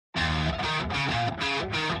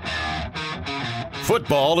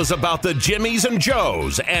Football is about the Jimmies and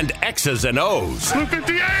Joes and X's and O's. Blue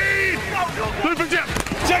 58! Blue 58!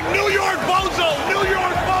 Check New York Bozo! New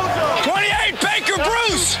York Bozo! 28, Baker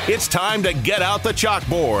Bruce! It's time to get out the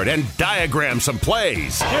chalkboard and diagram some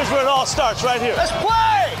plays. Here's where it all starts, right here. Let's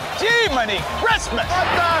play! G-Money, Christmas!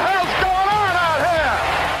 What the hell's going on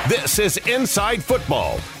out here? This is Inside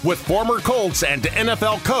Football with former Colts and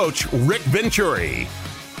NFL coach Rick Venturi.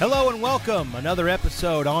 Hello and welcome. Another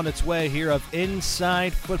episode on its way here of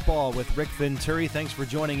Inside Football with Rick Venturi. Thanks for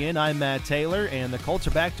joining in. I'm Matt Taylor, and the Colts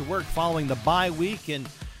are back to work following the bye week, and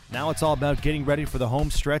now it's all about getting ready for the home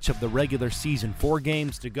stretch of the regular season. 4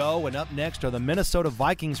 games to go, and up next are the Minnesota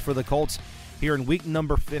Vikings for the Colts here in week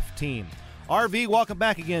number 15. RV, welcome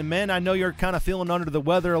back again, man. I know you're kind of feeling under the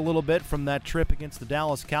weather a little bit from that trip against the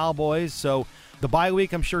Dallas Cowboys, so the bye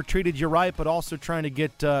week, I'm sure, treated you right, but also trying to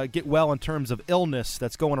get well in terms of illness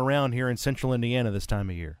that's going around here in central Indiana this time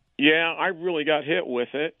of year. Yeah, I really got hit with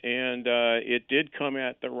it, and it did come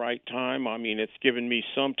at the right time. I mean, it's given me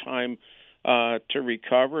some time to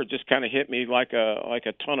recover. It just kind of hit me like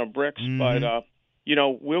a ton of bricks, but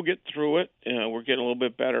we'll get through it. We're getting a little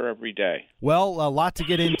bit better every day. Well, a lot to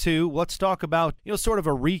get into. Let's talk about, sort of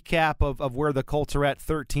a recap of where the Colts are at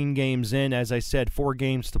 13 games in. As I said, 4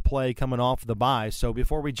 games to play coming off the bye. So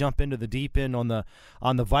before we jump into the deep end on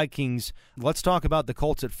the Vikings, let's talk about the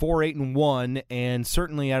Colts at 4-8-1, and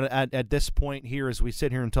certainly at this point here, as we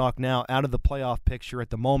sit here and talk now, out of the playoff picture at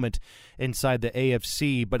the moment inside the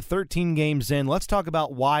AFC. But 13 games in, let's talk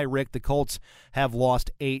about why, Rick, the Colts have lost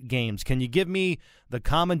 8 games. Can you give me the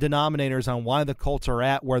common denominators on why the Colts are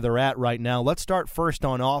at where they're at right now? Let's start first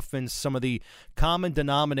on offense, some of the common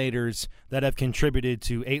denominators that have contributed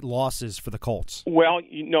to 8 losses for the Colts. Well,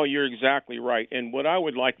 you're exactly right. And what I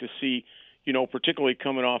would like to see, particularly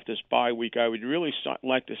coming off this bye week, I would really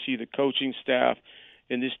like to see the coaching staff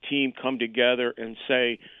and this team come together and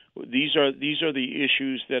say, these are the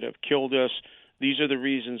issues that have killed us. These are the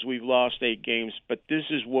reasons we've lost 8 games, but this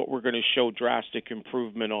is what we're going to show drastic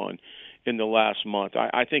improvement on in the last month.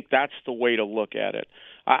 I think that's the way to look at it.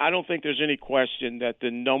 I don't think there's any question that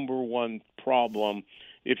the number one problem,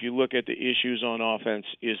 if you look at the issues on offense,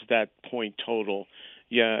 is that point total.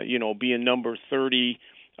 Yeah, being number 30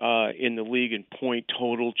 in the league in point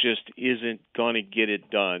total just isn't going to get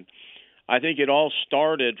it done. I think it all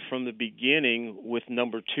started from the beginning with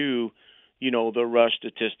number 2, the rush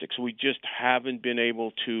statistics. We just haven't been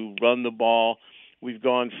able to run the ball. We've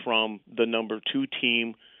gone from the number 2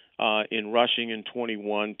 team in rushing in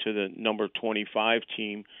 21 to the number 25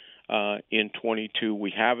 team in 22.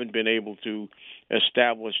 We haven't been able to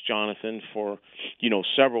establish Jonathan for,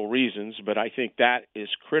 several reasons, but I think that is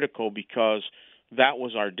critical because that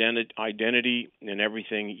was our identity and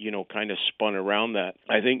everything, kind of spun around that.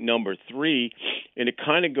 I think number 3, and it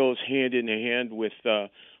kind of goes hand in hand with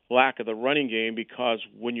lack of the running game, because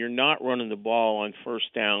when you're not running the ball on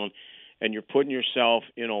first down and you're putting yourself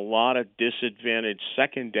in a lot of disadvantaged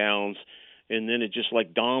second downs, and then it just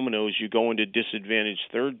like dominoes, you go into disadvantaged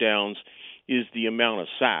third downs, is the amount of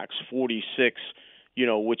sacks, 46,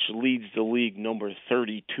 which leads the league number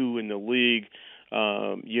 32 in the league,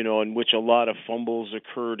 in which a lot of fumbles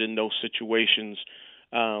occurred in those situations.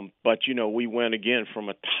 But we went again from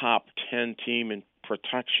a top 10 team in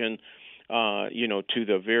protection, to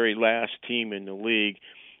the very last team in the league.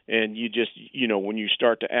 And you just, when you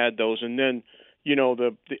start to add those, and then,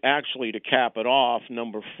 actually to cap it off,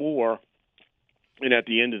 number 4, and at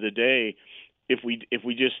the end of the day, if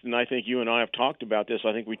we just, and I think you and I have talked about this,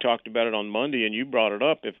 I think we talked about it on Monday, and you brought it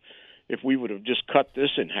up, if we would have just cut this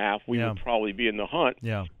in half, we would probably be in the hunt.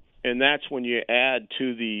 Yeah. And that's when you add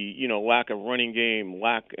to the, lack of running game,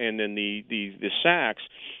 and then the sacks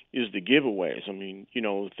is the giveaways. I mean,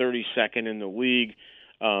 32nd in the league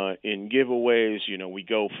in giveaways. We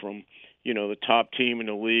go from, the top team in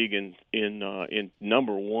the league in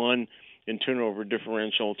number 1 in turnover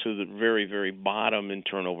differential to the very, very bottom in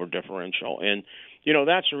turnover differential. And,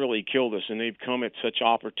 that's really killed us. And they've come at such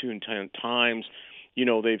opportune times.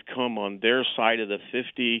 They've come on their side of the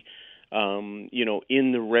 50,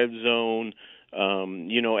 in the red zone,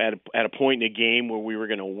 at a point in the game where we were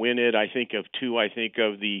going to win it. I think of 2. I think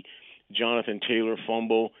of the Jonathan Taylor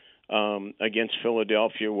fumble against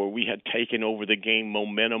Philadelphia, where we had taken over the game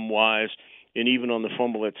momentum-wise. And even on the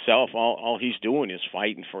fumble itself, all he's doing is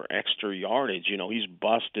fighting for extra yardage. He's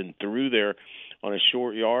busting through there on a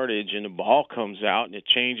short yardage, and the ball comes out, and it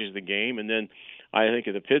changes the game. And then I think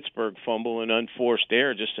of the Pittsburgh fumble, an unforced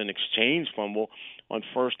error, just an exchange fumble on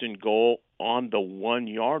 1st and goal on the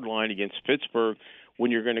 1-yard line against Pittsburgh,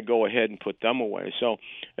 when you're going to go ahead and put them away. So,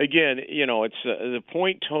 again, it's the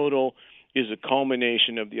point total is a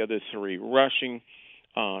culmination of the other 3: rushing,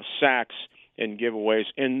 sacks, and giveaways.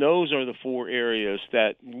 And those are the four areas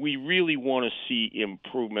that we really want to see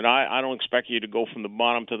improvement. I don't expect you to go from the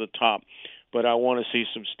bottom to the top, but I want to see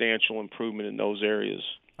substantial improvement in those areas.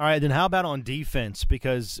 All right, then how about on defense?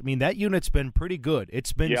 Because, I mean, that unit's been pretty good.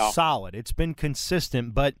 It's been solid. It's been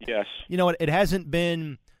consistent, but, yes, it hasn't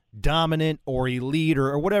been dominant or elite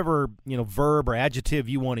or whatever, verb or adjective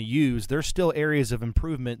you want to use. There's still areas of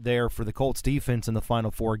improvement there for the Colts defense in the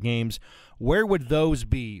final four games. Where would those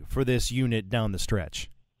be for this unit down the stretch?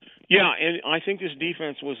 Yeah, and I think this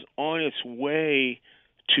defense was on its way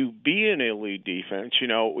to be an elite defense.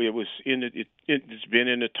 It was it's been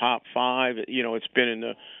in the top five. It's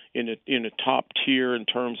been in the top tier in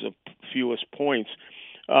terms of fewest points.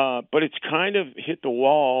 But it's kind of hit the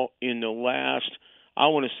wall in the last, I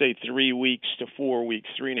want to say 3 weeks to 4 weeks,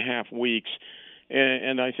 3.5 weeks.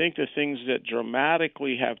 And I think the things that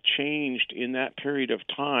dramatically have changed in that period of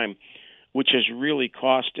time, which has really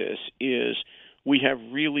cost us, is we have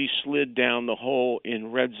really slid down the hole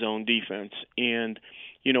in red zone defense. And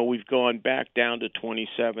we've gone back down to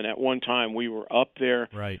 27. At one time, we were up there.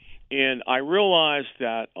 Right. And I realized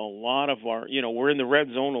that a lot of our, we're in the red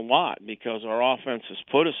zone a lot because our offense has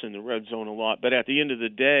put us in the red zone a lot. But at the end of the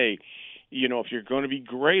day, if you're going to be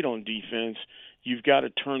great on defense, you've got to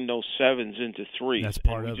turn those sevens into threes. That's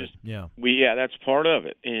part of it. Yeah. That's part of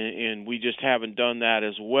it. And we just haven't done that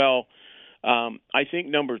as well. I think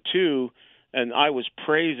number two, and I was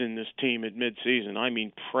praising this team at midseason. I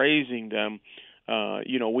mean, praising them.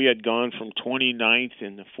 We had gone from 29th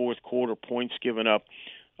in the fourth quarter points given up.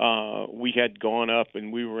 We had gone up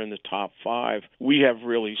and we were in the top five. We have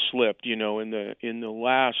really slipped. In the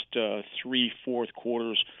last 3 fourth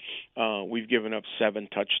quarters, we've given up 7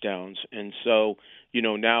 touchdowns, and so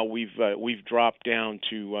now we've dropped down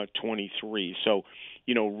to 23. So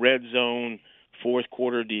red zone fourth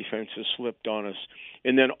quarter defense has slipped on us.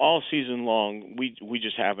 And then all season long, we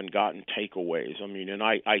just haven't gotten takeaways. I mean, and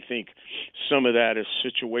I think some of that is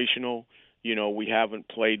situational. We haven't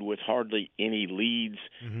played with hardly any leads.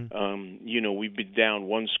 Mm-hmm. We've been down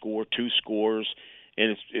 1 score, 2 scores,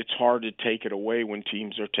 and it's hard to take it away when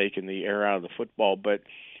teams are taking the air out of the football. But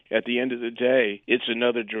at the end of the day, it's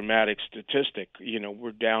another dramatic statistic.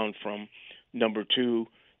 We're down from number 2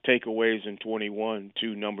 takeaways in 21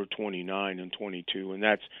 to number 29 and 22, and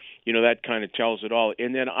that's that kind of tells it all.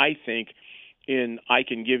 And then I think, I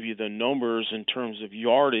can give you the numbers in terms of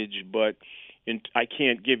yardage, but I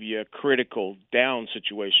can't give you a critical down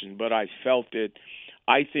situation. But I felt it.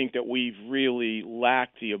 I think that we've really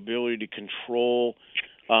lacked the ability to control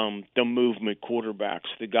the movement quarterbacks,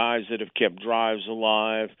 the guys that have kept drives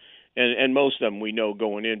alive. And most of them we know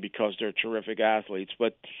going in because they're terrific athletes.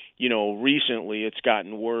 But, recently it's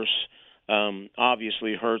gotten worse.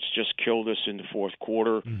 Obviously, Hurts just killed us in the fourth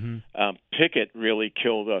quarter. Mm-hmm. Pickett really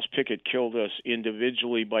killed us. Pickett killed us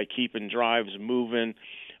individually by keeping drives moving,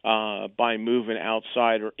 by moving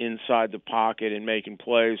outside or inside the pocket and making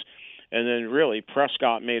plays. And then really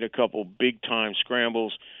Prescott made a couple big-time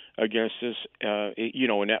scrambles against us,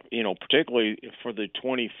 particularly for the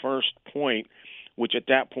 21st point, which at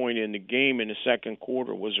that point in the game in the second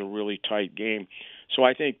quarter was a really tight game. So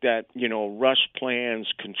I think that, rush plans,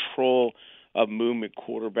 control of movement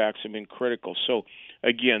quarterbacks have been critical. So,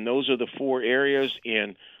 again, those are the 4 areas,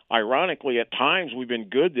 and ironically, at times we've been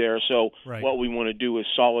good there. So What we want to do is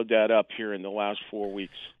solid that up here in the last 4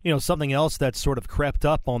 weeks. Something else that's sort of crept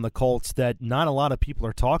up on the Colts that not a lot of people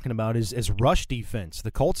are talking about is rush defense.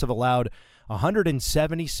 The Colts have allowed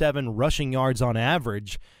 177 rushing yards on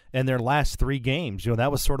average in their last 3 games.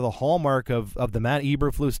 That was sort of the hallmark of the Matt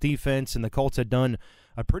Eberflus defense, and the Colts had done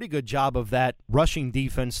a pretty good job of that rushing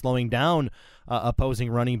defense, slowing down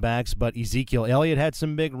opposing running backs. But Ezekiel Elliott had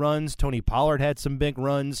some big runs. Tony Pollard had some big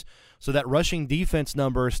runs. So that rushing defense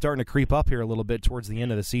number is starting to creep up here a little bit towards the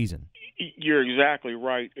end of the season. You're exactly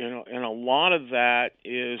right, and a lot of that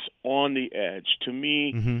is on the edge. To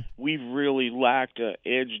me, mm-hmm. we've really lacked an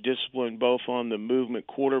edge discipline both on the movement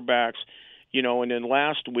quarterbacks, and then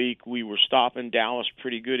last week we were stopping Dallas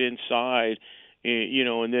pretty good inside,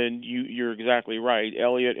 and then you're exactly right.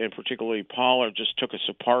 Elliott and particularly Pollard just took us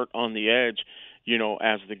apart on the edge,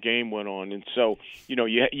 as the game went on. And so,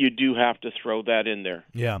 you do have to throw that in there.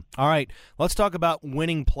 Yeah. All right. Let's talk about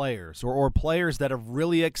winning players or players that have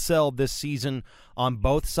really excelled this season on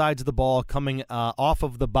both sides of the ball coming off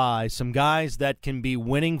of the bye. Some guys that can be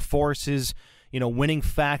winning forces, winning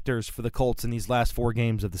factors for the Colts in these last 4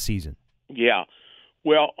 games of the season. Yeah.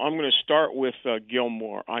 Well, I'm going to start with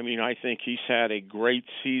Gilmore. I mean, I think he's had a great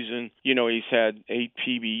season. He's had 8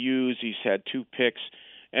 PBUs. He's had 2 picks.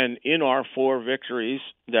 And in our 4 victories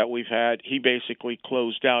that we've had, he basically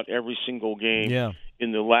closed out every single game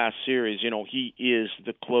in the last series. He is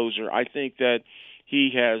the closer. I think that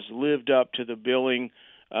he has lived up to the billing.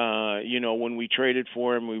 When we traded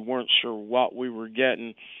for him, we weren't sure what we were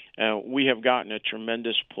getting. We have gotten a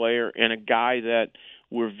tremendous player and a guy that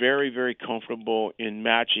we're very, very comfortable in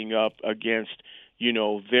matching up against,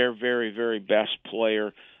 their very, very best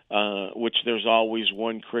player, which there's always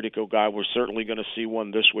one critical guy. We're certainly going to see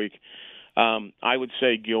one this week. I would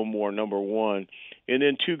say Gilmore, number 1. And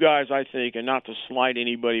then 2 guys, I think, and not to slight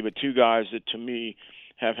anybody, but 2 guys that to me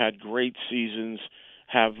have had great seasons,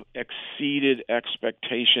 have exceeded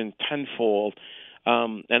expectation tenfold.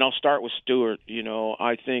 And I'll start with Stewart.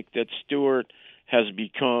 I think that Stewart has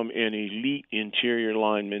become an elite interior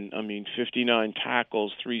lineman. 59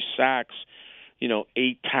 tackles, 3 sacks,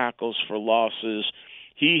 8 tackles for losses.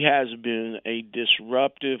 He has been a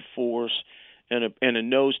disruptive force and a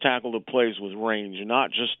nose tackle that plays with range,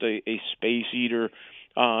 not just a space eater.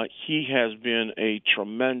 He has been a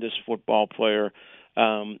tremendous football player,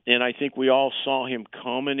 and I think we all saw him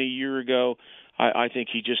coming a year ago. I think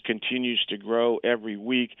he just continues to grow every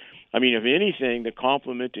week. If anything, the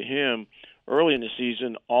compliment to him early in the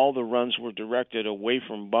season, all the runs were directed away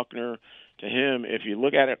from Buckner to him. If you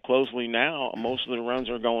look at it closely now, most of the runs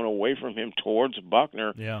are going away from him towards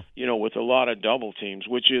Buckner, with a lot of double teams,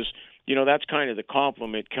 which is, that's kind of the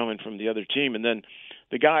compliment coming from the other team. And then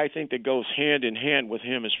the guy I think that goes hand in hand with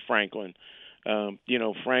him is Franklin.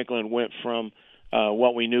 Franklin went from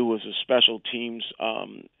what we knew was a special teams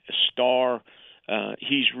star.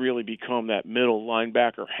 He's really become that middle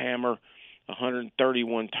linebacker hammer,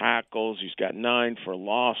 131 tackles. He's got 9 for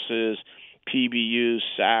losses, PBUs,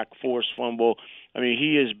 sack, forced fumble.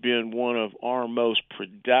 He has been one of our most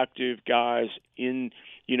productive guys in,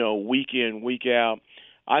 week in, week out.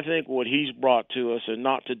 I think what he's brought to us, and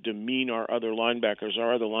not to demean our other linebackers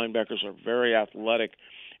are very athletic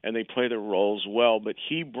and they play their roles well, but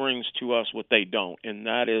he brings to us what they don't, and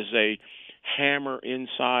that is a hammer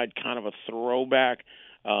inside, kind of a throwback,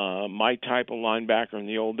 my type of linebacker in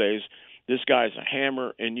the old days. This guy's a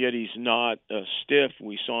hammer, and yet he's not stiff.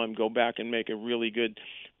 We saw him go back and make a really good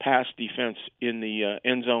pass defense in the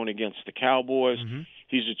end zone against the Cowboys. Mm-hmm.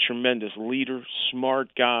 He's a tremendous leader,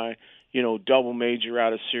 smart guy, double major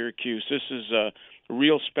out of Syracuse. This is a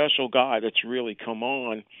real special guy that's really come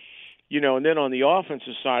on. And then on the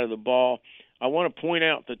offensive side of the ball, I want to point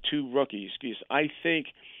out the 2 rookies, because I think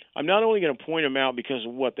I'm not only going to point them out because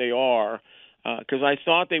of what they are, because I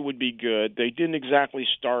thought they would be good. They didn't exactly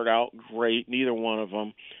start out great, neither one of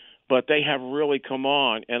them, but they have really come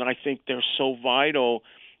on, and I think they're so vital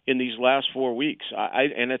in these last 4 weeks.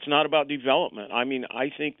 And it's not about development.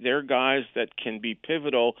 I think they're guys that can be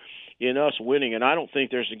pivotal in us winning, and I don't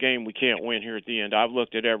think there's a game we can't win here at the end. I've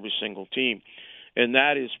looked at every single team, and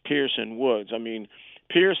that is Pierce and Woods.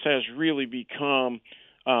 Pierce has really become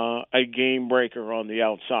a game breaker on the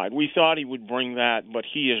outside. We thought he would bring that, but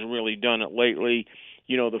he has really done it lately.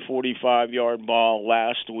 The 45-yard ball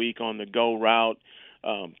last week on the go route,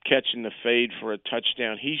 catching the fade for a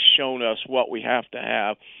touchdown. He's shown us what we have to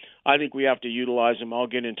have. I think we have to utilize him. I'll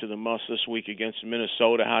get into the must this week against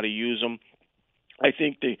Minnesota, how to use him. I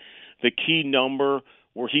think the key number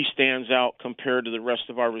where he stands out compared to the rest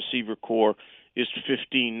of our receiver core is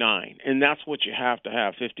 15-9, and that's what you have to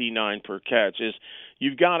have, 15-9 per catch. Is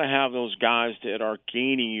you've got to have those guys that are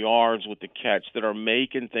gaining yards with the catch, that are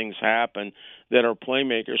making things happen, that are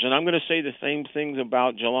playmakers. And I'm going to say the same things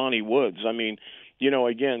about Jelani Woods.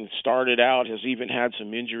 Again, started out, has even had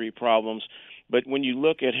some injury problems, but when you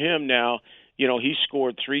look at him now, he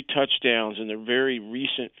scored 3 touchdowns in the very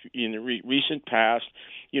recent past.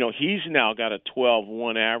 He's now got a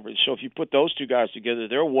 12-1 average. So if you put those 2 guys together,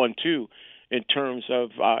 they're 1-2 in terms of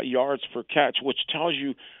yards per catch, which tells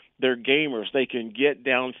you they're gamers. They can get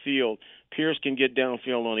downfield. Pierce can get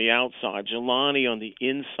downfield on the outside. Jelani on the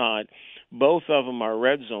inside. Both of them are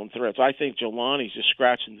red zone threats. I think Jelani's just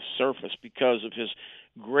scratching the surface because of his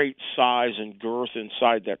great size and girth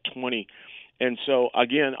inside that 20. And so,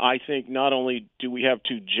 again, I think not only do we have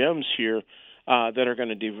 2 gems here that are going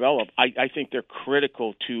to develop, I think they're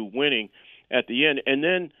critical to winning at the end. And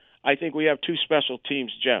then I think we have 2 special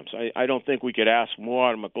teams gems. I don't think we could ask more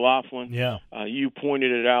out of McLaughlin. Yeah. You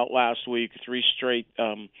pointed it out last week, 3 straight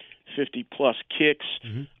 50-plus kicks,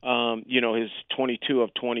 his 22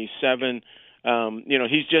 of 27.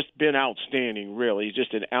 He's just been outstanding, really. He's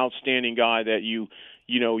just an outstanding guy that you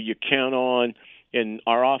count on, and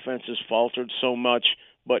our offense has faltered so much,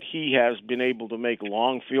 but he has been able to make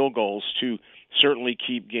long field goals to certainly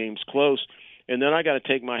keep games close. And then I got to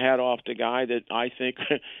take my hat off to the guy that I think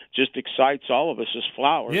just excites all of us is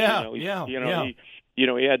Flowers. Yeah,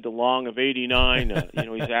 he had the long of 89.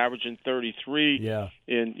 He's averaging 33. Yeah.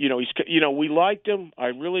 And we liked him. I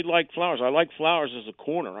really liked Flowers. I like Flowers as a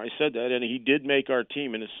corner. I said that, and he did make our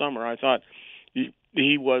team in the summer. I thought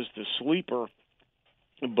he was the sleeper,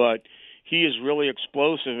 but he is really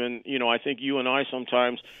explosive. And I think you and I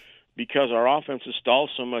sometimes, because our offense is stalled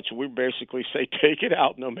so much, we basically say take it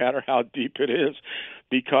out no matter how deep it is,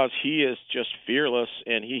 because he is just fearless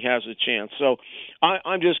and he has a chance. So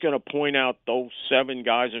I'm just going to point out those 7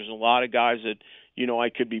 guys. There's a lot of guys that I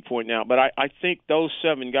could be pointing out, but I think those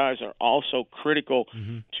 7 guys are also critical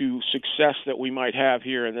to success that we might have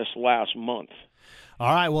here in this last month.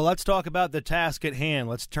 All right, well, let's talk about the task at hand.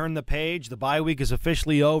 Let's turn the page. The bye week is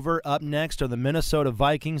officially over. Up next are the Minnesota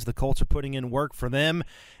Vikings. The Colts are putting in work for them,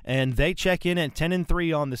 and they check in at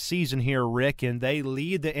 10-3 on the season here, Rick, and they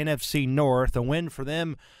lead the NFC North. A win for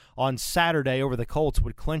them on Saturday over the Colts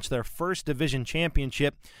would clinch their first division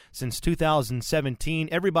championship since 2017.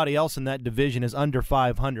 Everybody else in that division is under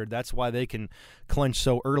 500. That's why they can clinch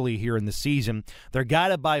so early here in the season. They're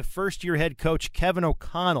guided by first-year head coach Kevin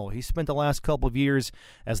O'Connell. He spent the last couple of years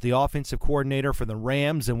as the offensive coordinator for the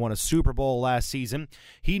Rams and won a Super Bowl last season.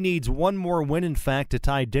 He needs one more win, in fact, to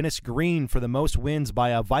tie Dennis Green for the most wins by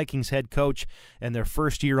a Vikings head coach in their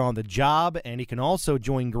first year on the job, and he can also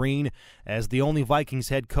join Green as the only Vikings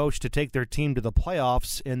head coach to take their team to the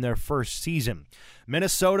playoffs in their first season.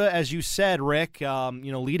 Minnesota, as you said, Rick,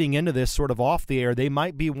 leading into this sort of off the air, they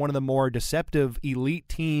might be one of the more deceptive elite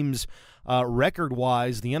teams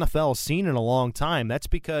record-wise the NFL has seen in a long time. That's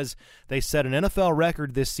because they set an NFL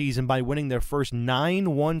record this season by winning their first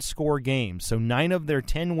 9 one-score games. So 9 of their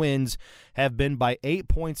 10 wins have been by 8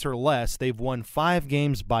 points or less. They've won 5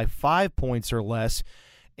 games by 5 points or less.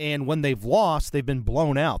 And when they've lost, they've been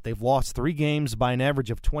blown out. They've lost 3 games by an average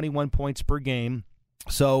of 21 points per game.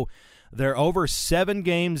 So they're over 7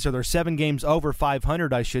 games, or they're 7 games over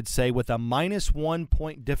 500, I should say, with a -1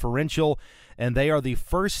 point differential. And they are the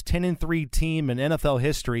first 10-3 team in NFL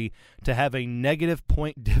history to have a negative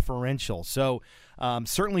point differential. So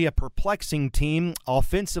certainly a perplexing team.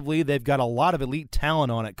 Offensively, they've got a lot of elite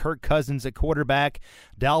talent on it. Kirk Cousins at quarterback,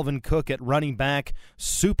 Dalvin Cook at running back,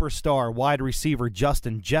 superstar wide receiver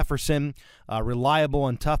Justin Jefferson, reliable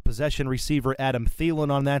and tough possession receiver Adam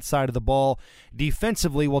Thielen on that side of the ball.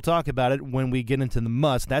 Defensively, we'll talk about it when we get into the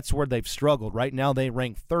must. That's where they've struggled. Right now they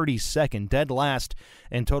rank 32nd, dead last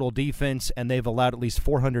in total defense, and they've allowed at least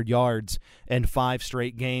 400 yards in 5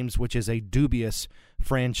 straight games, which is a dubious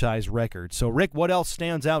franchise record. So, Rick, what else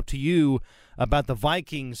stands out to you about the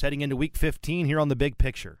Vikings heading into Week 15 here on the big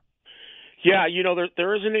picture? Yeah,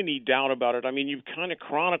 there isn't any doubt about it. I mean, you've kind of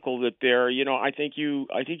chronicled it there. I think you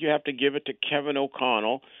have to give it to Kevin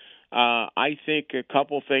O'Connell. I think a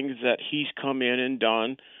couple things that he's come in and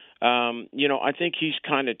done. I think he's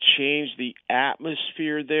kind of changed the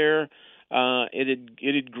atmosphere there.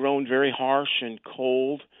 It had grown very harsh and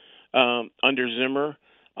cold under Zimmer.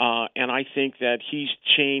 And I think that he's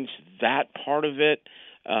changed that part of it.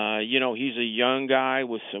 He's a young guy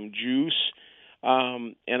with some juice.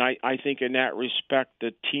 And I think in that respect,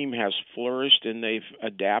 the team has flourished and they've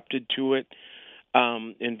adapted to it,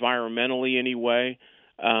 environmentally anyway.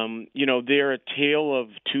 They're a tale of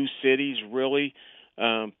 2 cities, really.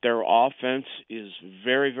 Their offense is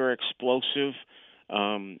very, very explosive.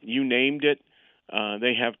 You named it.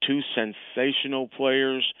 They have 2 sensational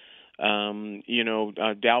players.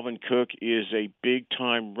 Dalvin Cook is a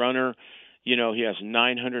big-time runner. He has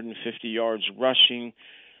 950 yards rushing.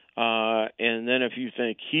 And then if you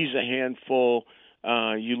think he's a handful,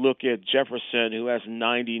 you look at Jefferson, who has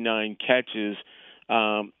 99 catches,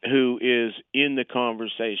 who is in the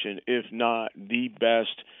conversation, if not the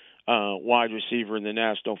best wide receiver in the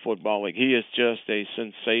National Football League. He is just a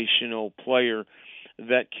sensational player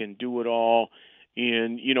that can do it all.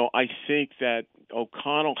 And, I think that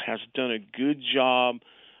O'Connell has done a good job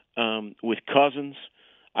with Cousins.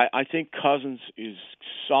 I think Cousins is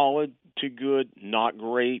solid to good, not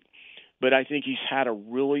great, but I think he's had a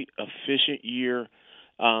really efficient year.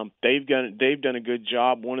 They've done a good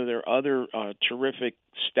job. One of their other terrific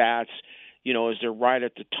stats, is they're right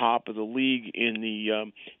at the top of the league in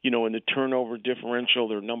the in the turnover differential.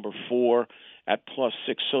 They're number 4 at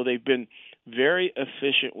 +6. So they've been very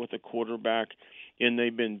efficient with the quarterback, and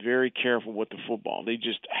they've been very careful with the football. They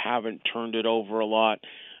just haven't turned it over a lot.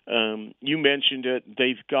 You mentioned it.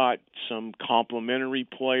 They've got some complementary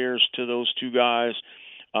players to those 2 guys.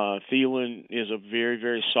 Thielen is a very,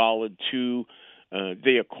 very solid 2.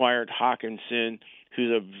 They acquired Hawkinson,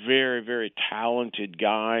 who's a very, very talented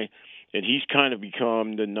guy. and he's kind of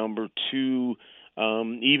become the number 2,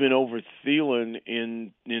 even over Thielen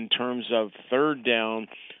in terms of third down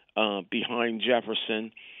behind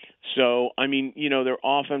Jefferson. So, I mean, their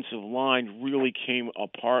offensive line really came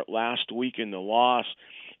apart last week in the loss,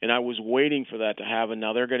 and I was waiting for that to happen.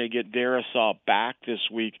 Now they're going to get Darisaw back this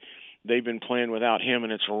week. They've been playing without him,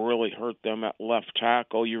 and it's really hurt them at left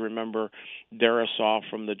tackle. You remember Darisaw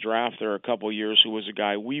from the draft there a couple of years, who was a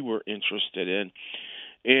guy we were interested in.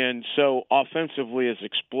 And so offensively it's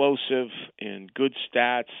explosive and good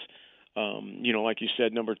stats, like you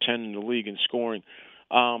said, number 10 in the league in scoring.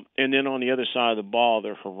 And then on the other side of the ball,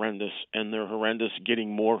 they're horrendous, and they're horrendous getting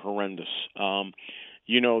more horrendous.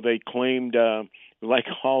 They claimed, like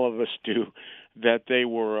all of us do, that they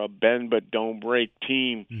were a bend but don't break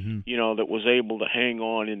team, that was able to hang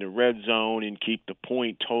on in the red zone and keep the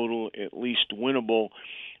point total at least winnable.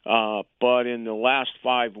 But in the last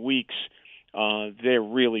 5 weeks, they're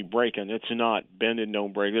really breaking. It's not bend and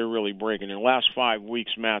don't break. They're really breaking. In the last 5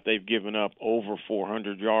 weeks, Matt, they've given up over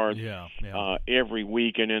 400 yards every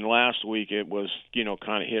week. And then last week it was,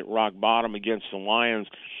 kind of hit rock bottom against the Lions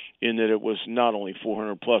in that it was not only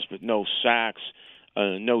 400 plus, but no sacks,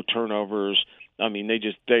 no turnovers. I mean, they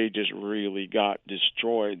just really got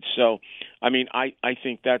destroyed. So, I mean, I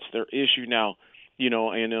think that's their issue now,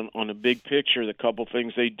 and on the big picture, the couple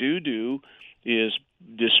things they do is,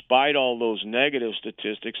 despite all those negative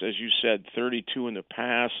statistics, as you said, 32 in the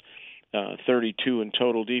pass, 32 in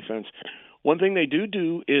total defense, one thing they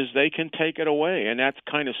do is they can take it away, and that's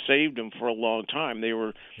kind of saved them for a long time. They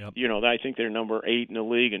were, I think they're number 8 in the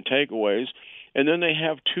league in takeaways. And then they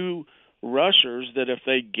have 2 rushers that if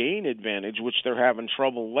they gain advantage, which they're having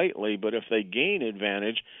trouble lately, but if they gain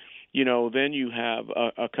advantage, then you have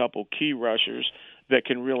a couple key rushers that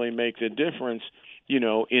can really make the difference,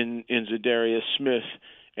 in Zadarius Smith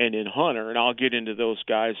and in Hunter, and I'll get into those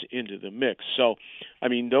guys into the mix. So, I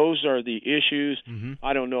mean, those are the issues.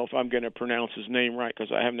 I don't know if I'm going to pronounce his name right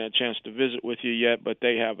because I haven't had a chance to visit with you yet, but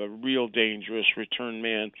they have a real dangerous return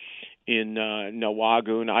man in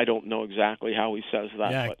Nwagu, and I don't know exactly how he says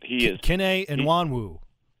that, but he is. Kene Nwanwu.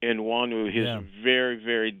 Nwanwu, he's a very,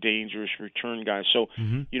 very dangerous return guy. So,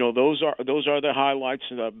 those are the highlights.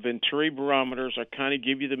 The Venturi barometers are kind of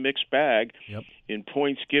give you the mixed bag. In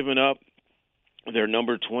points given up, they're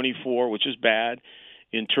number 24, which is bad.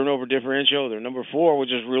 In turnover differential, they're number 4,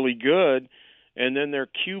 which is really good. And then their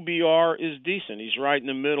QBR is decent. He's right in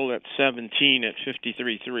the middle at 17 at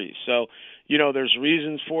 53.3. So, there's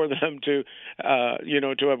reasons for them to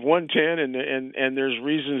have won 10, and there's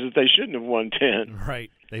reasons that they shouldn't have won 10. Right.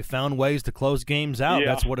 They found ways to close games out.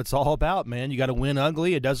 That's what it's all about, man. You got to win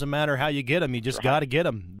ugly. It doesn't matter how you get them. You just got to get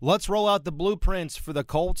them. Let's roll out the blueprints for the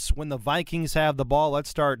Colts when the Vikings have the ball. Let's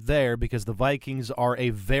start there because the Vikings are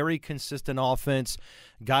a very consistent offense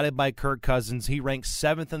guided by Kirk Cousins. He ranks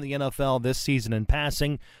 7th in the NFL this season in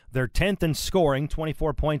passing. They're 10th in scoring,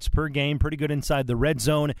 24 points per game, pretty good inside the red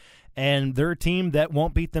zone. And they're a team that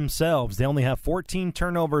won't beat themselves. They only have 14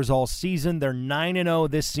 turnovers all season. They're 9-0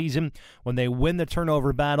 this season when they win the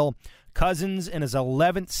turnover battle. Cousins, in his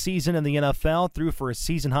 11th season in the NFL, threw for a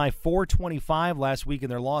season-high 425 last week in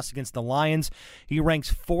their loss against the Lions. He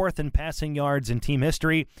ranks 4th in passing yards in team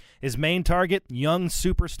history. His main target, young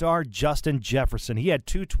superstar Justin Jefferson. He had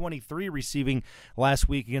 223 receiving last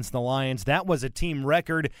week against the Lions. That was a team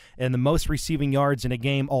record and the most receiving yards in a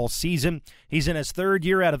game all season. He's in his 3rd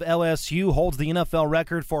year out of LSU, holds the NFL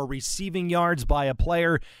record for receiving yards by a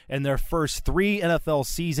player in their first 3 NFL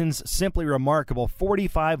seasons. Simply remarkable.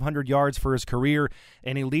 4,500 yards for his career,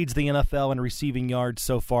 and he leads the NFL in receiving yards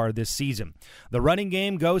so far this season. The running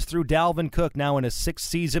game goes through Dalvin Cook now in his 6th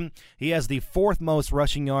season. He has the 4th most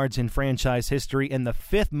rushing yards in franchise history and the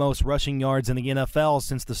 5th most rushing yards in the NFL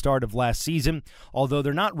since the start of last season. Although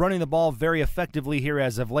they're not running the ball very effectively here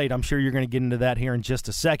as of late. I'm sure you're going to get into that here in just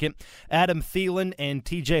a second. Adam Thielen and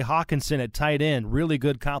TJ Hawkinson at tight end, really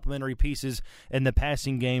good complementary pieces in the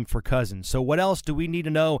passing game for Cousins. So what else do we need to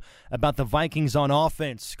know about the Vikings on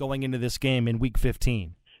offense going into this game in Week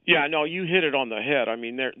 15? Yeah, no, you hit it on the head. I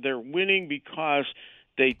mean, they're winning because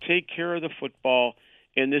they take care of the football,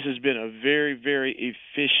 and this has been a very, very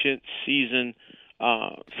efficient season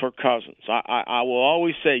for Cousins. I will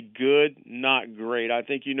always say good, not great. I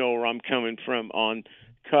think you know where I'm coming from on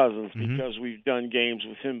Cousins because we've done games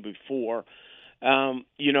with him before.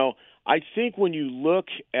 I think when you look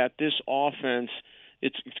at this offense,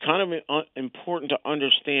 it's kind of important to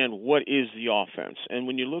understand what is the offense. And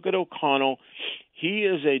when you look at O'Connell, he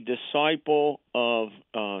is a disciple of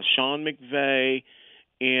Sean McVay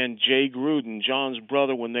and Jay Gruden, John's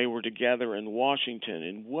brother, when they were together in Washington.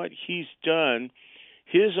 And what he's done,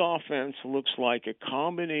 his offense looks like a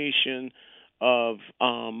combination of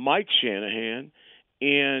Mike Shanahan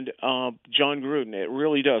and John Gruden. It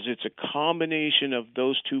really does. It's a combination of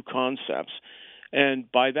those two concepts.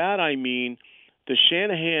 And by that I mean the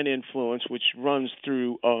Shanahan influence, which runs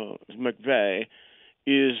through McVay,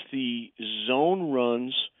 is the zone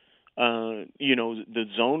runs, the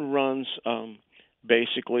zone runs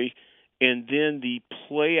basically, and then the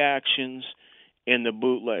play actions and the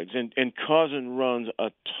bootlegs. And Cousin runs a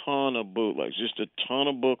ton of bootlegs, just a ton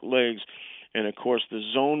of bootlegs. And, of course, the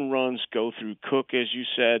zone runs go through Cook, as you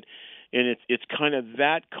said. And it's kind of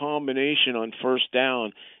that combination on first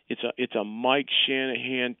down. It's a Mike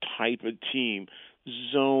Shanahan type of team.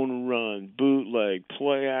 Zone run, bootleg,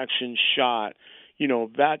 play action shot,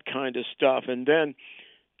 that kind of stuff. And then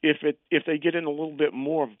if they get in a little bit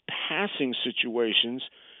more of passing situations,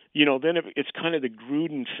 then it's kind of the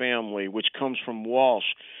Gruden family, which comes from Walsh.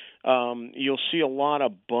 You'll see a lot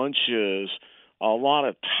of bunches, a lot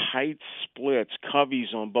of tight splits,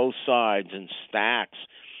 coveys on both sides and stacks,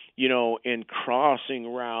 and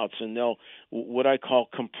crossing routes, and they'll what I call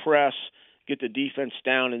compress, get the defense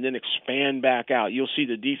down, and then expand back out. You'll see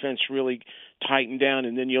the defense really tighten down,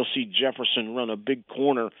 and then you'll see Jefferson run a big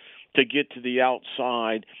corner to get to the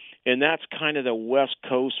outside, and that's kind of the West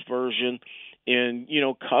Coast version. And,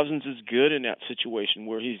 Cousins is good in that situation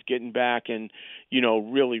where he's getting back and,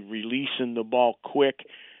 really releasing the ball quick.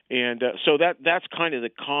 And so that's kind of the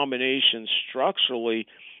combination structurally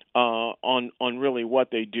on really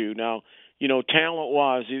what they do. Now,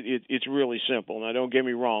 talent-wise, it's really simple. Now, don't get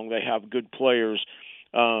me wrong; they have good players,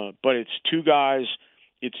 but it's two guys.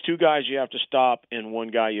 It's two guys you have to stop, and one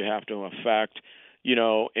guy you have to affect.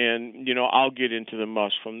 I'll get into the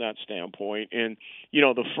must from that standpoint. And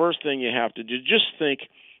the first thing you have to do, just think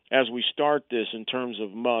as we start this in terms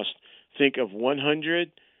of must. Think of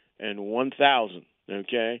 100 and 1,000.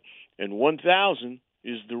 Okay, and 1,000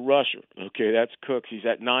 is the rusher. Okay, that's Cooks. He's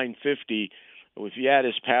at 950. If you add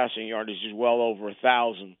his passing yardage, he's well over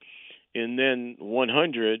 1,000. And then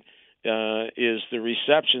 100 is the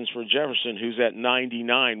receptions for Jefferson, who's at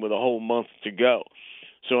 99 with a whole month to go.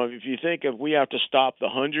 So if you think of we have to stop the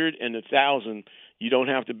 100 and the 1,000, you don't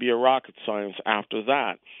have to be a rocket science after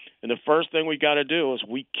that. And the first thing we got to do is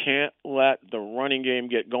we can't let the running game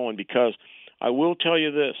get going, because I will tell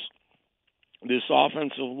you this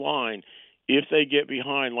offensive line, if they get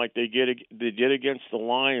behind like they did against the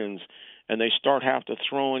Lions, and they start have to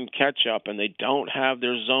throw and catch up, and they don't have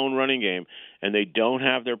their zone running game, and they don't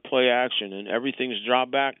have their play action, and everything's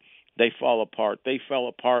dropped back, they fall apart. They fell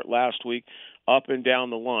apart last week up and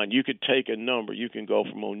down the line. You could take a number. You can go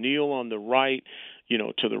from O'Neal on the right,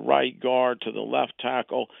 to the right guard, to the left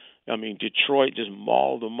tackle. I mean, Detroit just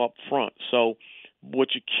mauled them up front. So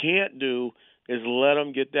what you can't do is let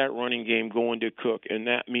them get that running game going to Cook, and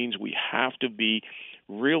that means we have to be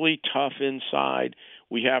really tough inside.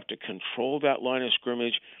 We have to control that line of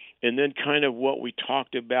scrimmage, and then kind of what we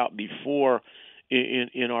talked about before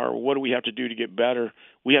in our what do we have to do to get better,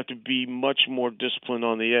 we have to be much more disciplined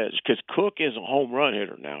on the edge, because Cook is a home run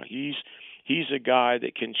hitter now. He's a guy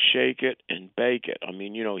that can shake it and bake it. I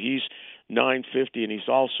mean, he's 950, and he's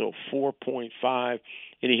also 4.5,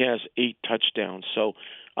 and he has 8 touchdowns. So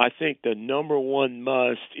I think the number one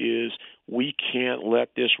must is we can't let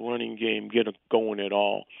this running game get going at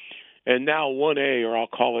all. And now 1A, or I'll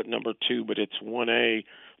call it number 2, but it's 1A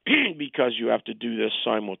because you have to do this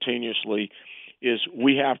simultaneously, is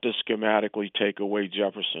we have to schematically take away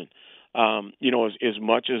Jefferson. As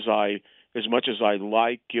much as I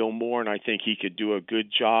like Gilmore, and I think he could do a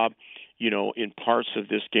good job, in parts of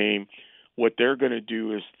this game, what they're going to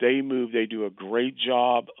do is they do a great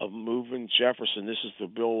job of moving Jefferson. This is the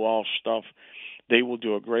Bill Walsh stuff. They will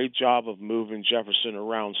do a great job of moving Jefferson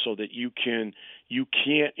around so that you can't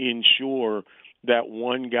ensure that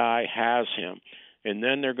one guy has him. And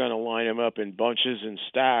then they're going to line him up in bunches and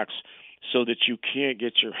stacks so that you can't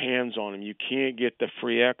get your hands on him. You can't get the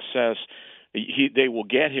free access. They will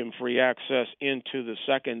get him free access into the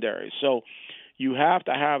secondary. So you have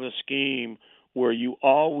to have a scheme where you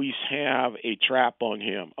always have a trap on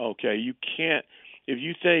him. Okay, you can't. If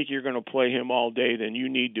you think you're going to play him all day, then you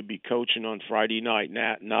need to be coaching on Friday night,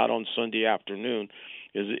 not on Sunday afternoon.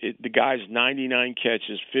 The guy's 99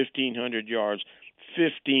 catches, 1,500 yards,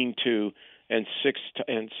 15-2, and six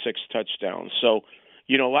touchdowns. So,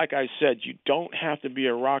 like I said, you don't have to be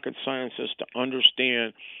a rocket scientist to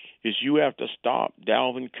understand is you have to stop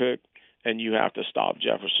Dalvin Cook and you have to stop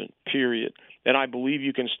Jefferson, period. And I believe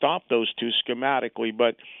you can stop those two schematically,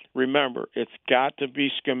 but remember, it's got to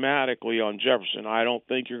be schematically on Jefferson. I don't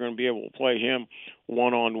think you're going to be able to play him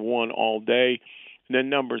one-on-one all day. And then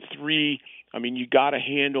number 3, I mean, you got to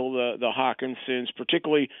handle the Hawkinsons.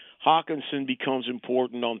 Particularly, Hawkinson becomes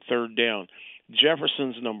important on third down.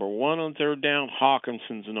 Jefferson's number 1 on third down.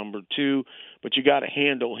 Hawkinson's number 2. But you got to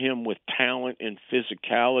handle him with talent and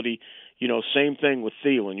physicality. Same thing with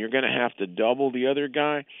Thielen. You're going to have to double the other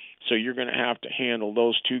guy, so you're going to have to handle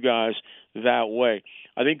those two guys that way.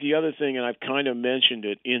 I think the other thing, and I've kind of mentioned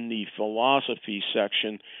it in the philosophy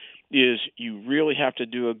section, is you really have to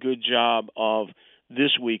do a good job of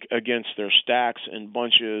this week against their stacks and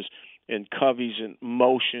bunches and coveys and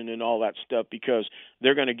motion and all that stuff, because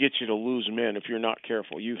they're going to get you to lose men if you're not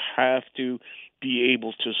careful. You have to be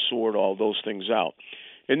able to sort all those things out.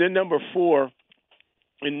 And then number 4,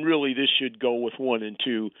 and really this should go with 1 and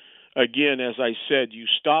 2, again, as I said, you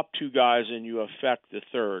stop 2 guys and you affect the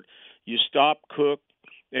third. You stop Cook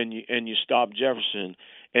and you stop Jefferson,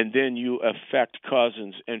 and then you affect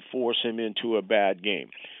Cousins and force him into a bad game.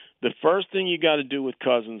 The first thing you got to do with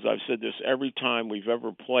Cousins, I've said this every time we've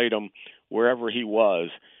ever played him, wherever he was,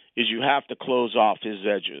 is you have to close off his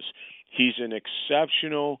edges. He's an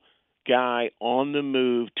exceptional guy on the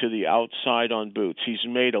move to the outside on boots. He's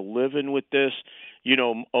made a living with this.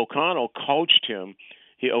 O'Connell coached him.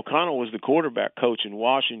 O'Connell was the quarterback coach in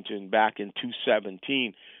Washington back in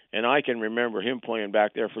 2017, and I can remember him playing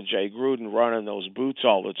back there for Jay Gruden, running those boots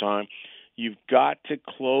all the time. You've got to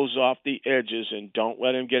close off the edges and don't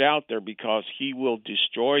let him get out there, because he will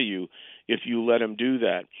destroy you if you let him do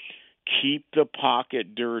that. Keep the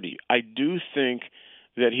pocket dirty. I do think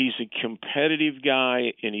that he's a competitive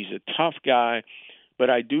guy and he's a tough guy, but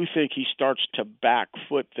I do think he starts to back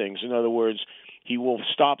foot things. In other words, he will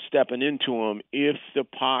stop stepping into them if the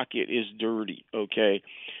pocket is dirty, okay?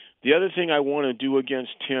 The other thing I want to do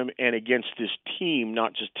against him and against this team,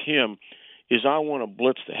 not just him, is I want to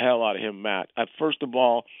blitz the hell out of him, Matt. First of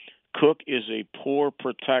all, Cook is a poor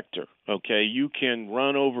protector, okay? You can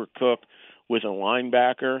run over Cook with a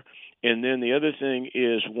linebacker. And then the other thing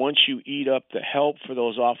is, once you eat up the help for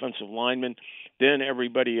those offensive linemen, then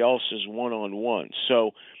everybody else is one-on-one.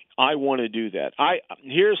 So I want to do that.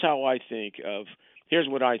 Here's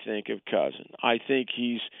what I think of Cousins. I think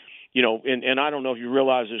he's, and I don't know if you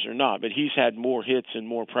realize this or not, but he's had more hits and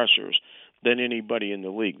more pressures than anybody in the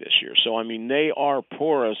league this year. So, I mean, they are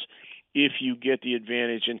porous if you get the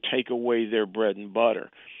advantage and take away their bread and butter.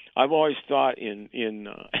 I've always thought in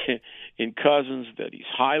Cousins that he's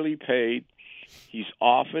highly paid, he's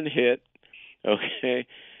often hit, okay,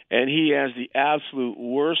 and he has the absolute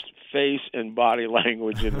worst face and body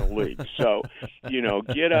language in the league. So,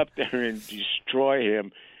 get up there and destroy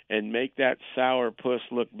him and make that sourpuss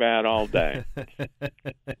look bad all day.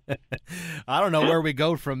 I don't know where we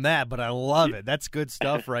go from that, but I love it. That's good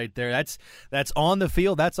stuff right there. That's on the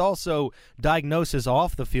field. That's also diagnosis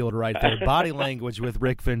off the field right there. Body language with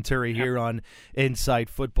Rick Venturi here on Inside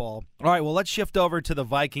Football. All right, well, let's shift over to the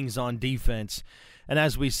Vikings on defense. And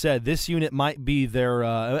as we said, this unit might be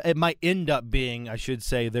it might end up being, I should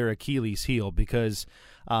say, their Achilles heel, because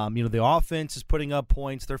the offense is putting up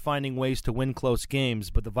points. They're finding ways to win close games,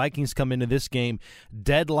 but the Vikings come into this game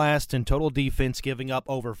dead last in total defense, giving up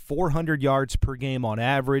over 400 yards per game on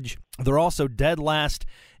average. They're also dead last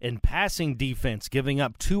in passing defense, giving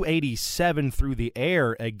up 287 through the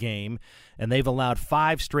air a game, and they've allowed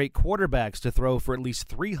 5 straight quarterbacks to throw for at least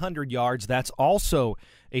 300 yards. That's also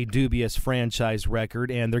a dubious franchise record,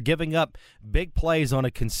 and they're giving up big plays on a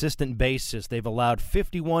consistent basis. They've allowed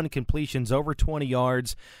 51 completions over 20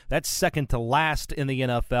 yards. That's second to last in the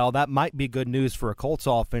NFL. That might be good news for a Colts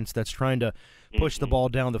offense that's trying to push the ball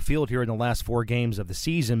down the field here in the last 4 games of the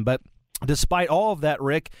season. But despite all of that,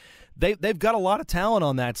 Rick, they've got a lot of talent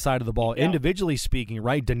on that side of the ball, individually speaking,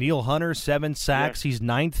 right? Danielle Hunter, 7 sacks. He's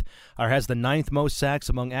ninth, or has the 9th most sacks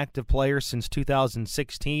among active players since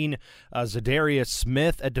 2016. Zadarius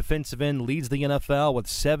Smith, at defensive end, leads the NFL with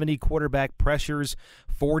 70 quarterback pressures,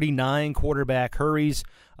 49 quarterback hurries.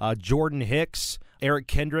 Jordan Hicks, Eric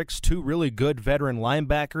Kendricks, 2 really good veteran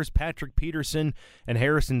linebackers, Patrick Peterson and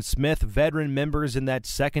Harrison Smith, veteran members in that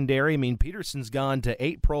secondary. I mean, Peterson's gone to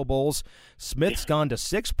 8 Pro Bowls. Smith's gone to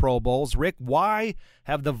 6 Pro Bowls. Rick, why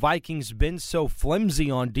have the Vikings been so flimsy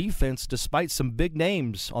on defense despite some big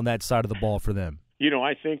names on that side of the ball for them?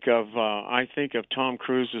 I think of Tom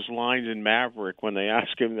Cruise's lines in Maverick when they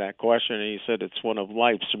asked him that question, and he said it's one of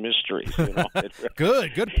life's mysteries.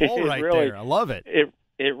 Good pull right really, there. I love it.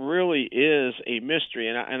 It really is a mystery,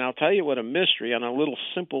 and I'll tell you what a mystery on a little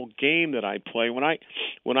simple game that I play. When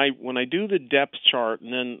I do the depth chart,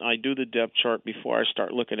 and then I do the depth chart before I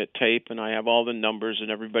start looking at tape, and I have all the numbers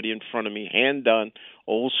and everybody in front of me, hand done,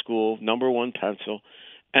 old school, number 1 pencil.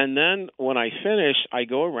 And then when I finish, I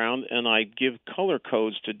go around and I give color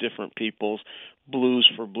codes to different people's, blues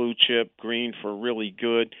for blue chip, green for really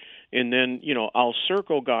good. And then, I'll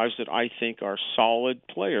circle guys that I think are solid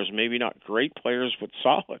players, maybe not great players, but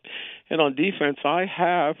solid. And on defense, I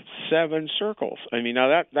have 7 circles. I mean,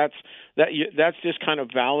 now that's just kind of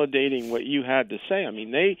validating what you had to say. I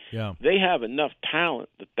mean, they have enough talent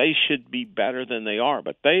that they should be better than they are,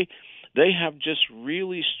 but they have just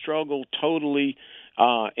really struggled totally,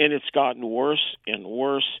 and it's gotten worse and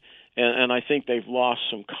worse. And I think they've lost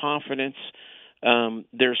some confidence.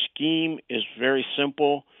 Their scheme is very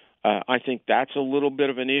simple. I think that's a little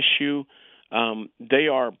bit of an issue. They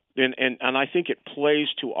are, and I think it plays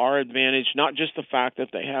to our advantage, not just the fact that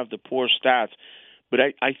they have the poor stats, but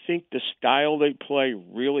I think the style they play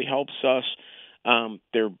really helps us.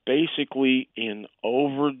 They're basically an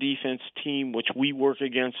over-defense team, which we work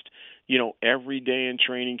against, every day in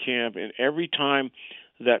training camp. And every time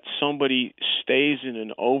that somebody stays in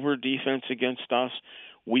an over-defense against us,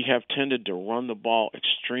 we have tended to run the ball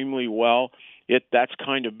extremely well. That's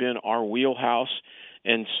kind of been our wheelhouse,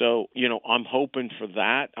 and so I'm hoping for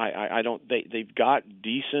that. They've got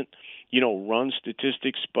decent run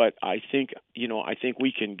statistics, but I think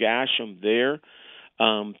we can gash them there.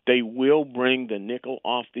 They will bring the nickel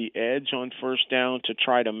off the edge on first down to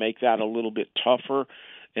try to make that a little bit tougher,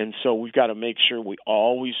 and so we've got to make sure we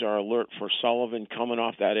always are alert for Sullivan coming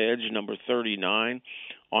off that edge, number 39,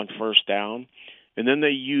 on first down, and then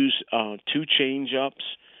they use 2 change-ups.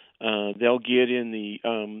 They'll get in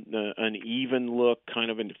an even look,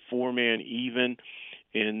 kind of a 4-man even,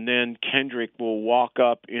 and then Kendrick will walk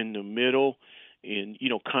up in the middle and,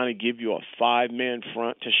 kind of give you a 5-man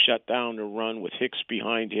front to shut down the run with Hicks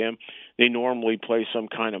behind him. They normally play some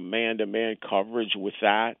kind of man-to-man coverage with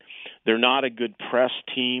that. They're not a good press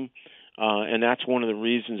team, and that's one of the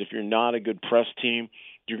reasons if you're not a good press team,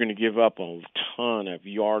 you're going to give up a ton of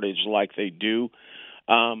yardage like they do.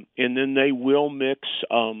 And then they will mix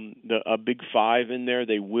a big 5 in there.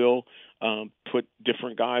 They will put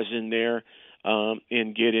different guys in there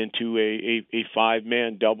and get into a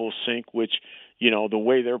 5-man double sync, which, the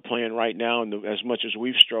way they're playing right now, and as much as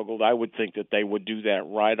we've struggled, I would think that they would do that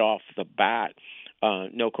right off the bat,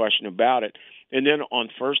 no question about it. And then on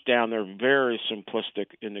first down, they're very simplistic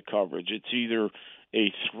in the coverage. It's either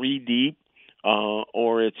a 3 deep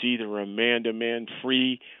or it's either a man-to-man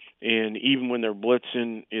free. And even when they're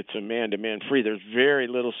blitzing, it's a man-to-man free. There's very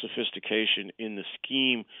little sophistication in the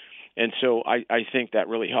scheme. And so I think that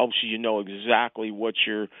really helps you. You know exactly what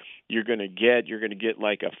you're going to get. You're going to get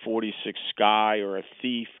like a 46 Sky or a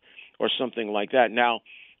Thief or something like that. Now,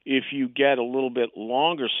 if you get a little bit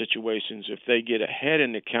longer situations, if they get ahead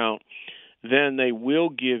in the count, then they will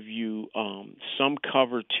give you some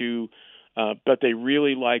cover 2, but they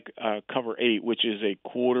really like cover 8, which is a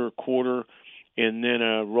quarter, and then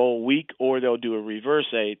a roll weak, or they'll do a reverse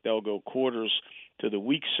 8. They'll go quarters to the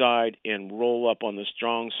weak side and roll up on the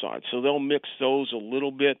strong side. So they'll mix those a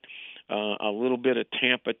little bit of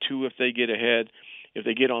Tampa too if they get ahead. If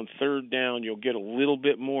they get on third down, you'll get a little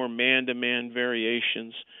bit more man-to-man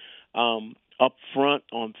variations. Up front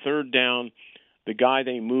on third down, the guy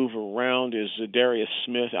they move around is Darius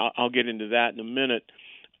Smith. I'll get into that in a minute.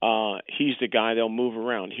 He's the guy they'll move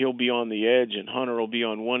around. He'll be on the edge, and Hunter will be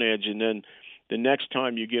on one edge, and then the next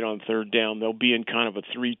time you get on third down, they'll be in kind of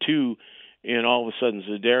a 3-2, and all of a sudden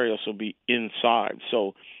Za'Darius will be inside.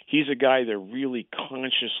 So he's a guy they're really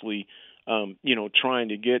consciously, trying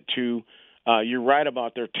to get to. You're right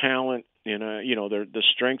about their talent, and the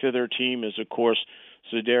strength of their team is, of course,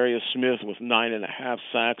 Za'Darius Smith with 9.5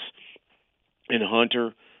 sacks, and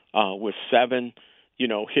Hunter with 7.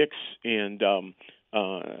 Hicks and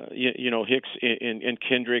Hicks and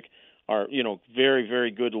Kendrick are very,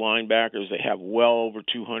 very good linebackers. They have well over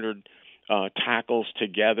 200 tackles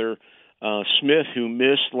together. Smith, who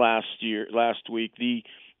missed last week,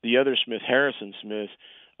 the other Smith, Harrison Smith,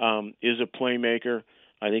 is a playmaker.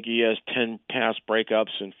 I think he has 10 pass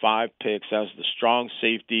breakups and 5 picks as the strong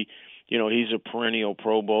safety. He's a perennial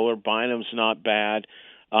Pro Bowler. Bynum's not bad.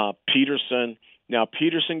 Peterson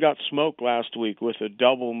got smoked last week with a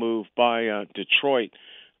double move by Detroit,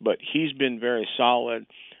 but he's been very solid.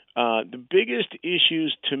 The biggest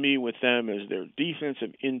issues to me with them is their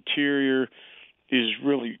defensive interior is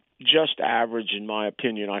really just average, in my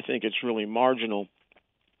opinion. I think it's really marginal.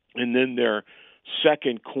 And then their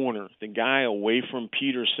second corner, the guy away from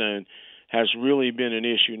Peterson, has really been an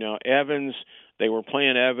issue. Now, Evans, they were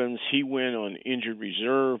playing Evans. He went on injured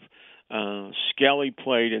reserve. Skelly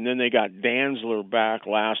played, and then they got Dantzler back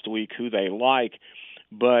last week, who they like.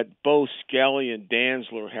 but both Skelly and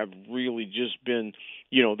Dantzler have really just been,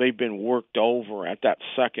 they've been worked over at that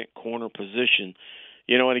second corner position.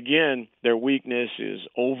 And again, their weakness is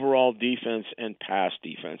overall defense and pass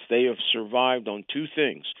defense. They have survived on two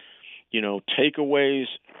things, takeaways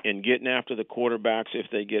and getting after the quarterbacks if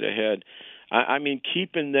they get ahead. I mean,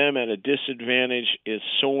 keeping them at a disadvantage is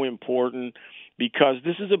so important because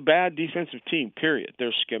this is a bad defensive team, period.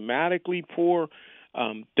 They're schematically poor.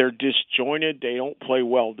 They're disjointed. They don't play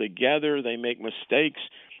well together. They make mistakes.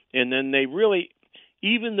 And then they really,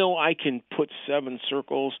 even though I can put 7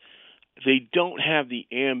 circles, they don't have the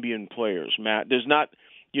ambient players, Matt. There's not,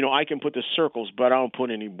 I can put the circles, but I don't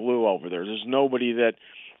put any blue over there. There's nobody that,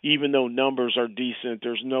 even though numbers are decent,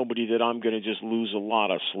 there's nobody that I'm going to just lose a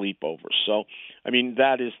lot of sleep over. So, I mean,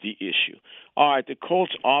 that is the issue. All right, the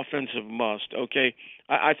Colts offensive must. Okay,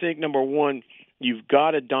 I think, number one, you've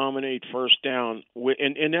got to dominate first down,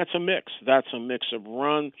 and that's a mix. That's a mix of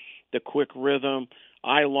run, the quick rhythm.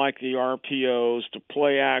 I like the RPOs, the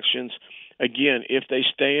play actions. Again, if they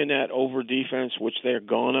stay in that over defense, which they're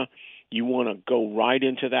gonna, you want to go right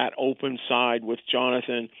into that open side with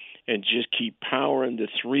Jonathan and just keep powering the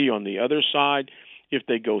 3 on the other side. If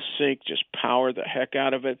they go sink, just power the heck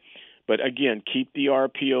out of it. But again, keep the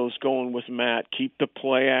RPOs going with Matt. Keep the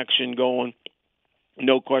play action going.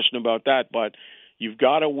 No question about that. But you've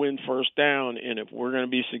got to win first down, and if we're going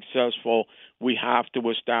to be successful, we have to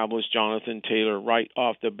establish Jonathan Taylor right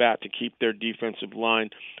off the bat to keep their defensive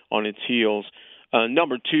line on its heels.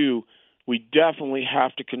 Number 2, we definitely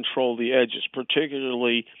have to control the edges,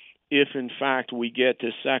 particularly if, in fact, we get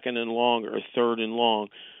to 2nd and long or 3rd and long.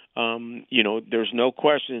 There's no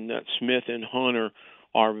question that Smith and Hunter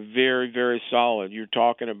are very, very solid. You're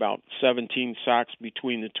talking about 17 sacks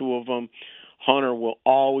between the two of them. Hunter will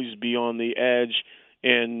always be on the edge,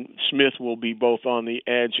 and Smith will be both on the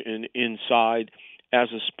edge and inside as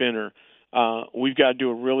a spinner. We've got to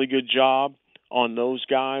do a really good job on those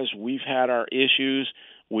guys. We've had our issues.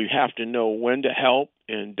 We have to know when to help,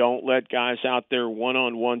 and don't let guys out there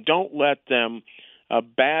one-on-one. Don't let them, a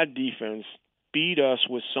bad defense, beat us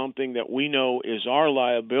with something that we know is our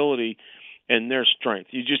liability and their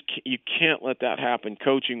strength. You can't let that happen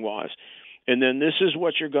coaching-wise. And then this is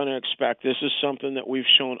what you're going to expect. This is something that we've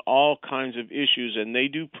shown all kinds of issues, and they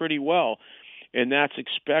do pretty well, and that's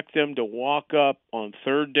expect them to walk up on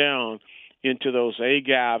 3rd down into those A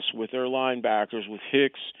gaps with their linebackers, with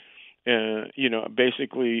Hicks,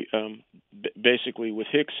 basically with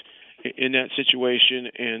Hicks in that situation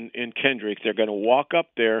and Kendrick. They're going to walk up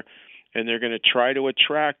there, and they're going to try to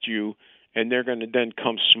attract you, and they're going to then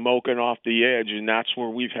come smoking off the edge, and that's where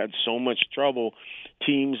we've had so much trouble.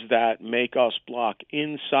 Teams that make us block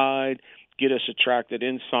inside, get us attracted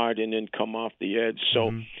inside, and then come off the edge.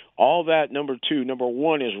 So all that, number 2. Number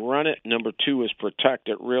 1 is run it. Number 2 is protect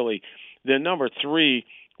it, really. Then number 3,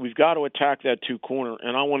 we've got to attack that 2 corner,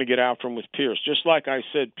 and I want to get after him with Pierce. Just like I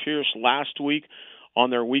said, Pierce last week on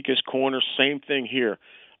their weakest corner, same thing here.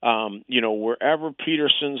 Wherever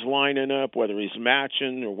Peterson's lining up, whether he's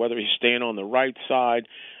matching or whether he's staying on the right side,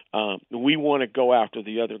 we want to go after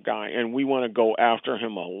the other guy, and we want to go after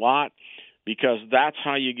him a lot because that's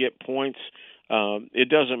how you get points. It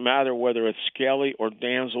doesn't matter whether it's Skelly or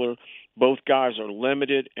Dantzler. Both guys are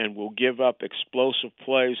limited and will give up explosive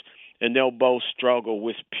plays, and they'll both struggle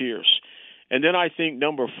with Pierce. And then I think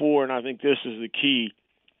number 4, and I think this is the key,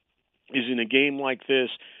 is in a game like this,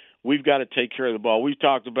 we've got to take care of the ball. We've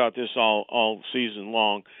talked about this all season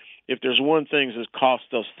long. If there's one thing that's cost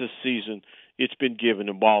us this season, it's been giving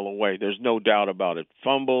the ball away. There's no doubt about it.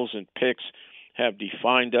 Fumbles and picks have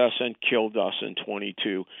defined us and killed us in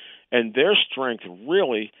 22. And their strength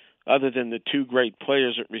really, other than the 2 great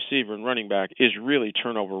players at receiver and running back, is really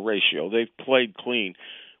turnover ratio. They've played clean.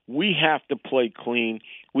 We have to play clean.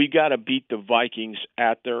 We got to beat the Vikings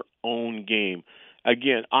at their own game.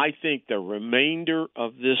 Again, I think the remainder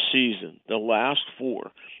of this season, the last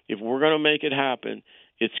 4, if we're going to make it happen,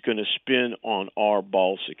 it's going to spin on our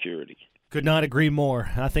ball security. Could not agree more.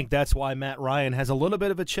 I think that's why Matt Ryan has a little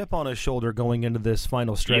bit of a chip on his shoulder going into this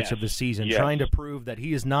final stretch of the season, trying to prove that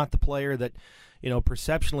he is not the player that,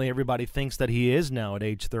 perceptionally everybody thinks that he is now at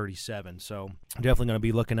age 37. So definitely going to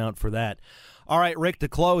be looking out for that. All right, Rick, to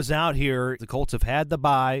close out here, the Colts have had the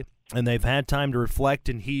bye, and they've had time to reflect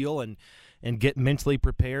and heal and get mentally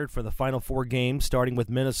prepared for the final 4 games, starting with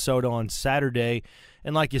Minnesota on Saturday.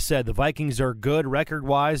 And like you said, the Vikings are good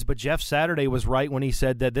record-wise, but Jeff Saturday was right when he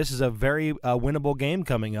said that this is a very winnable game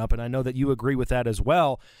coming up, and I know that you agree with that as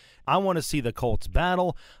well. I want to see the Colts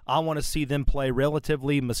battle. I want to see them play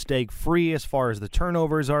relatively mistake-free as far as the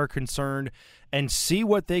turnovers are concerned, and see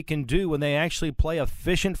what they can do when they actually play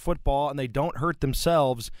efficient football and they don't hurt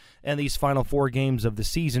themselves in these final 4 games of the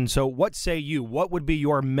season. So what say you? What would be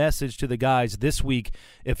your message to the guys this week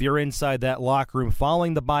if you're inside that locker room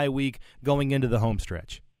following the bye week going into the home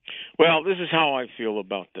stretch? Well, this is how I feel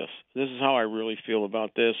about this. This is how I really feel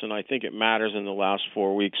about this, and I think it matters in the last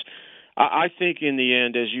 4 weeks. I think in the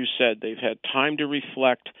end, as you said, they've had time to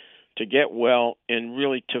reflect, to get well, and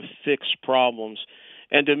really to fix problems.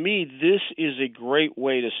 And to me, this is a great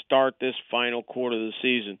way to start this final quarter of the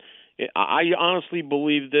season. I honestly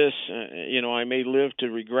believe this. I may live to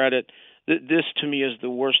regret it. This, to me, is the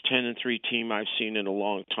worst 10-3 team I've seen in a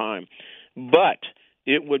long time. But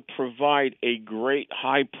it would provide a great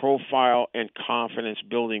high-profile and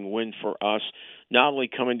confidence-building win for us, not only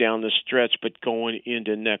coming down the stretch, but going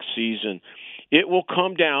into next season. It will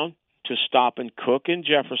come down to stopping Cook and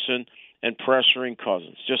Jefferson and pressuring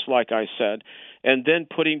Cousins, just like I said, and then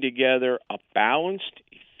putting together a balanced,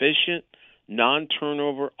 efficient,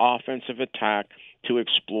 non-turnover offensive attack to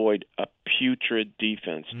exploit a putrid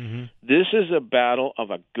defense. Mm-hmm. This is a battle of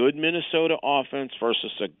a good Minnesota offense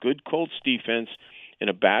versus a good Colts defense, and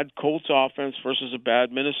a bad Colts offense versus a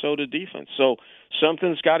bad Minnesota defense. So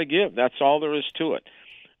something's got to give. That's all there is to it.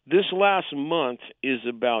 This last month is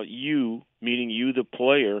about you, meaning you, the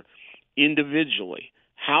player, individually.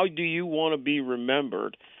 How do you want to be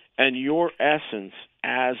remembered, and your essence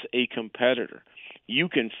as a competitor? You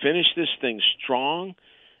can finish this thing strong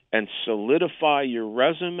and solidify your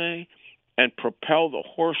resume and propel the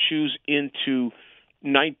Horseshoes into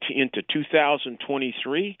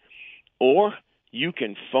 2023, or you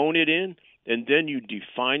can phone it in, and then you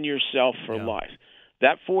define yourself for life.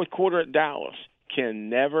 That fourth quarter at Dallas can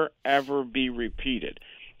never, ever be repeated.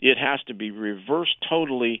 It has to be reversed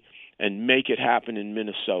totally and make it happen in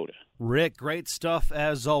Minnesota. Rick, great stuff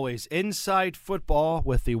as always. Inside Football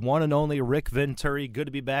with the one and only Rick Venturi. Good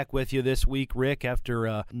to be back with you this week, Rick,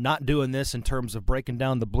 after not doing this in terms of breaking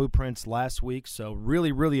down the blueprints last week. So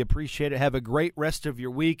really, really appreciate it. Have a great rest of your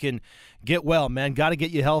week and get well, man. Got to get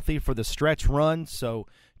you healthy for the stretch run. So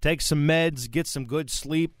take some meds, get some good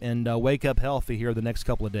sleep, and wake up healthy here the next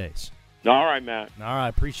couple of days. All right, Matt. All right,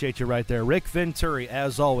 appreciate you right there. Rick Venturi,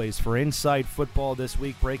 as always, for Inside Football this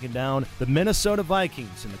week, breaking down the Minnesota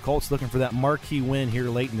Vikings and the Colts looking for that marquee win here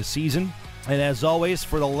late in the season. And as always,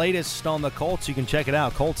 for the latest on the Colts, you can check it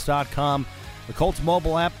out, Colts.com, the Colts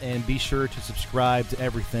mobile app, and be sure to subscribe to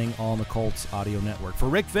everything on the Colts Audio Network. For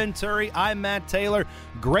Rick Venturi, I'm Matt Taylor.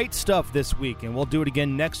 Great stuff this week, and we'll do it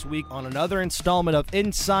again next week on another installment of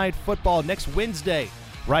Inside Football next Wednesday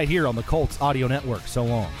right here on the Colts Audio Network. So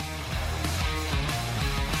long.